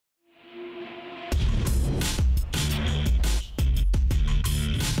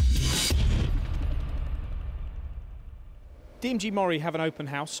DMG MORI have an open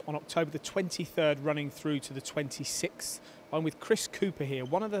house on October the 23rd running through to the 26th. I'm with Chris Cooper here.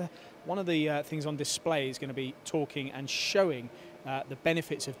 One of the things on display is going to be talking and showing the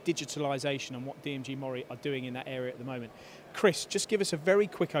benefits of digitalisation and what DMG MORI are doing in that area at the moment. Chris, just give us a very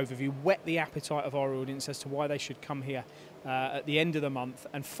quick overview, whet the appetite of our audience as to why they should come here at the end of the month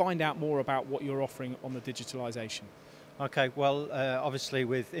and find out more about what you're offering on the digitalisation. Okay, well, obviously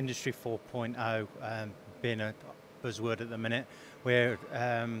with Industry 4.0 being a buzzword at the minute, we're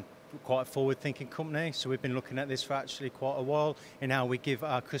quite a forward-thinking company, so we've been looking at this for actually quite a while in how we give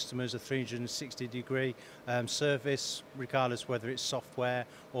our customers a 360-degree service, regardless whether it's software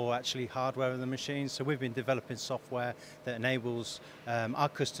or actually hardware of the machine. So we've been developing software that enables our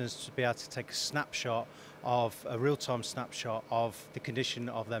customers to be able to take a snapshot of a real-time snapshot of the condition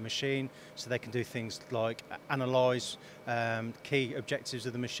of their machine, so they can do things like analyse key objectives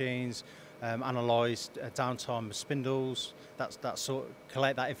of the machines, analyse downtime of spindles, that sort of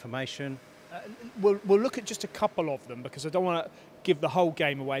collect that information. We'll look at just a couple of them because I don't want to give the whole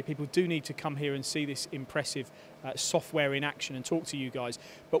game away. People do need to come here and see this impressive software in action and talk to you guys.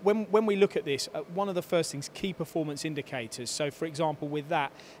 But when we look at this, one of the first things, key performance indicators. So for example, with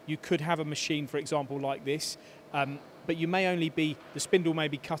that, you could have a machine, for example, like this, but you may only be, the spindle may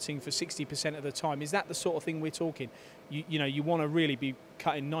be cutting for 60% of the time. Is that the sort of thing we're talking? You know, you want to really be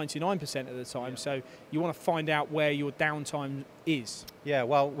cutting 99% of the time, so you want to find out where your downtime is. Yeah,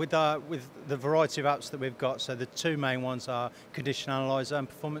 well, with the variety of apps that we've got, so the two main ones are Condition Analyzer and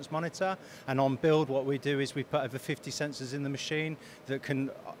Performance Monitor, and on build what we do is we put over 50 sensors in the machine that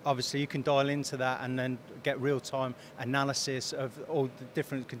can, obviously you can dial into that and then get real-time analysis of all the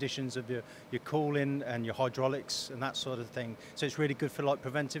different conditions of your cooling and your hydraulics and that sort of thing. So it's really good for like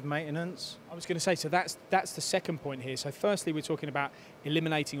preventive maintenance. I was going to say, so that's the second point here. So firstly, we're talking about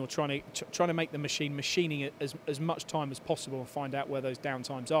eliminating or trying to make the machining as much time as possible and find out where those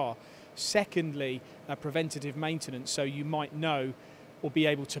downtimes are. Secondly, preventative maintenance, so you might know or be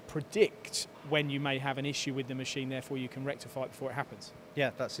able to predict when you may have an issue with the machine, therefore you can rectify it before it happens.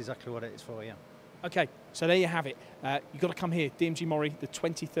 Yeah, that's exactly what it is for, yeah. Okay, so there you have it. You've got to come here, DMG MORI, the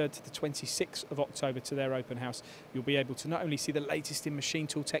 23rd to the 26th of October to their open house. You'll be able to not only see the latest in machine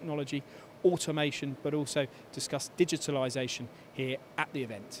tool technology, automation, but also discuss digitalisation here at the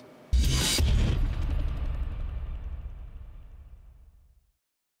event.